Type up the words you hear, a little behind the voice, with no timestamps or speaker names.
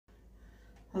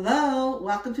Hello,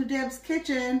 welcome to Deb's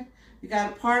Kitchen. We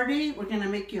got a party. We're going to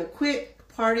make you a quick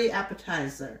party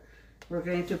appetizer. We're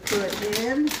going to put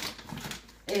in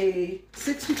a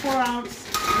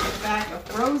 64-ounce bag of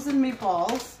frozen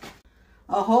meatballs,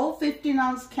 a whole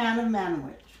 15-ounce can of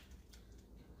Manwich,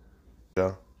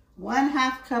 Go.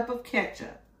 1/2 cup of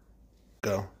ketchup,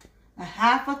 Go. a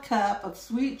 1/2 cup of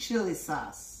sweet chili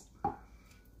sauce,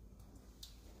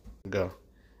 Go.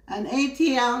 an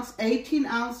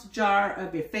 18-ounce jar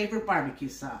of your favorite barbecue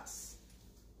sauce,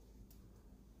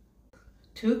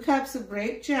 2 cups of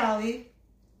grape jelly.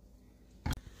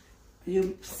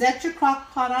 You set your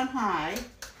crock pot on high,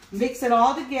 mix it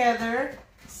all together,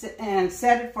 and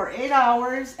set it for 8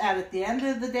 hours. And at the end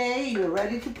of the day, you're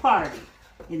ready to party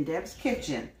in Deb's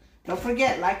Kitchen. Don't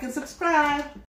forget, like and subscribe.